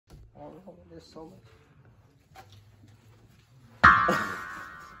Oh, there's so much.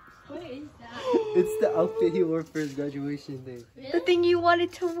 What is that? It's the outfit he wore for his graduation day. Really? The thing you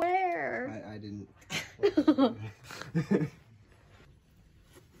wanted to wear. I didn't.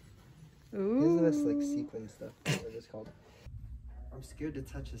 Ooh. Isn't this like sequin stuff? What it's called? I'm scared to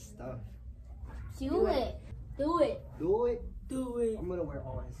touch his stuff. Do it. Do it. Do it. Do it. I'm gonna wear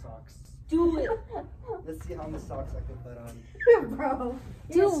all his socks. Do it. Let's see how many socks I can put on. Bro,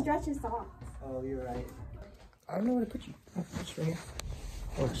 Dude. stretch his socks. Oh, you're right. I don't know where to put you. Oh, it's right here.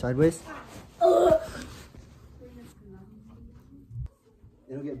 Oh, sideways? It'll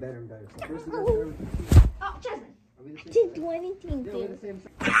get better and better. So first you gotta start with the feet. Oh, Jasmine. Are we the same Didn't size? do anything, Yeah, we're the dude. same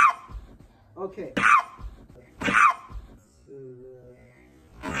size. Okay.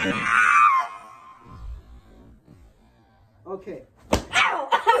 Okay. Ow!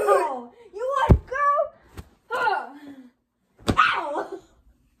 Ow! You want to go? Huh. Ow!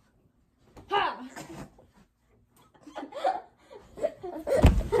 Huh.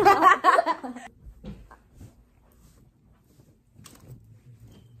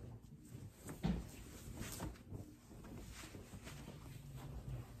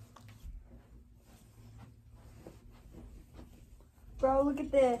 Bro, look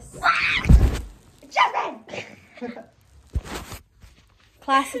at this. Jasmine!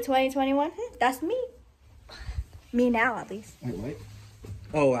 Class of 2021? That's me. Me now, at least. Wait, what?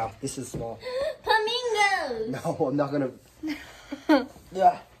 Oh, wow. This is small. Flamingos. No, I'm not gonna.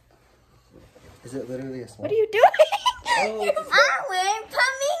 Yeah. Is it literally a small? What are you doing? Oh, it's a small. I'm wearing That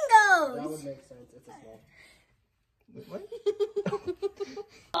flamingos. would make sense. It's a small. Wait, what?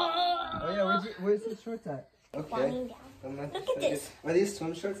 Oh, yeah. Where's the shorts at? Okay. Flamingo. Look at this. Are these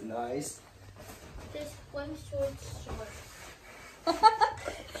swim shorts? Nice. This one short.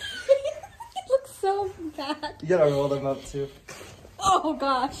 It looks so bad. You gotta roll them up too. Oh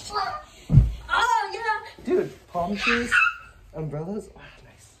gosh. Oh, yeah. Dude, palm trees, umbrellas. Oh,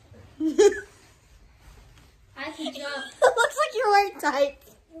 nice. I can jump. It looks like you're wearing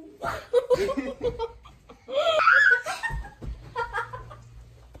tights.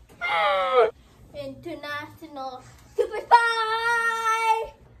 International Super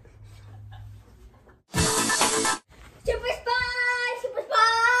Spy! Super Spy! Super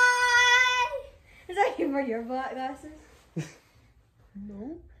Spy! Is that you for your black glasses?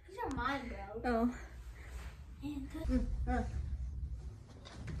 No. These are mine, bro. Oh.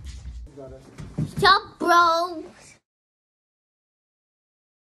 Stop, bro!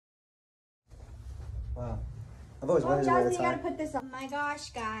 Wow. I've always Oh, wanted to wear Jasmine, this you gotta on. put this on. Oh my gosh,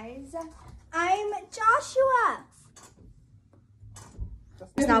 guys. I'm Joshua.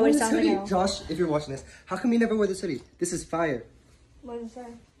 That's not what it sounds like at all. Josh, if you're watching this, how come you never wear this hoodie? This is fire. What is that?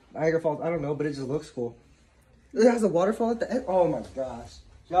 Niagara Falls, I don't know, but it just looks cool. It has a waterfall at the end. Oh my gosh.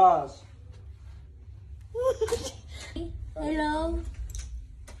 Josh. Hello?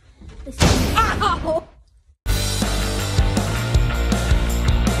 Ow!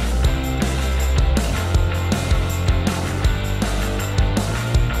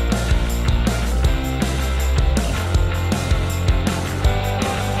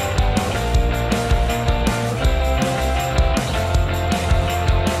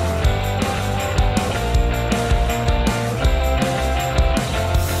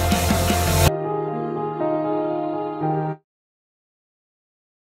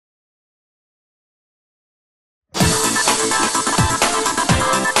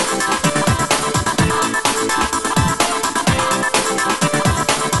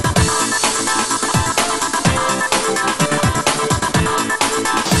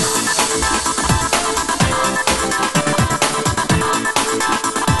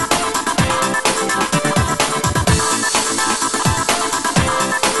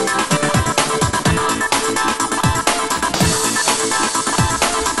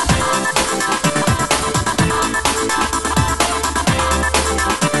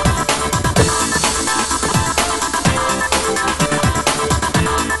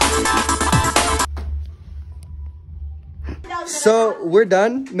 So we're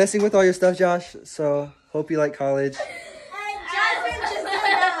done messing with all your stuff, Josh. So hope you like college. And Jasmine just did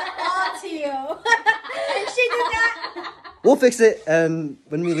that all to you. And she did that. We'll fix it, and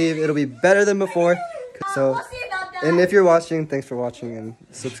when we leave, it'll be better than before. So, We'll see about that. and if you're watching, thanks for watching, and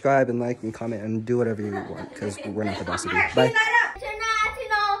subscribe and like and comment and do whatever you want, because we're not the boss of you. Bye.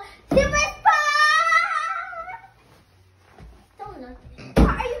 International Super Spy! What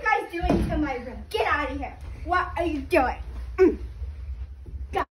are you guys doing to my room? Get out of here. What are you doing?